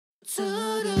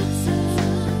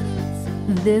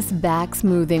This back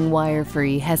smoothing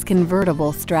Wirefree has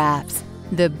convertible straps.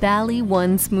 The Bali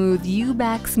One Smooth U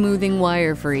Back Smoothing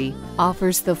Wirefree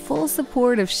offers the full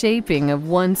support of shaping of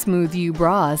One Smooth U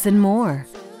bras and more.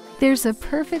 There's a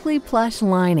perfectly plush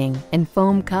lining and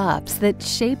foam cups that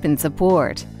shape and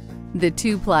support. The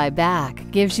 2-ply back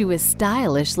gives you a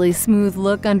stylishly smooth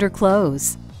look under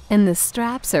clothes, and the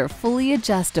straps are fully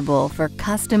adjustable for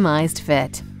customized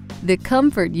fit. The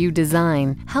Comfort U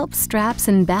design helps straps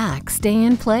and back stay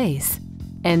in place,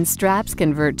 and straps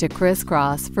convert to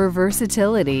crisscross for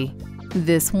versatility.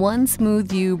 This One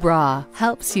Smooth U bra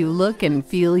helps you look and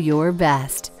feel your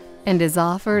best and is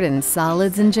offered in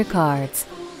solids and jacquards.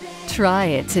 Try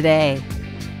it today.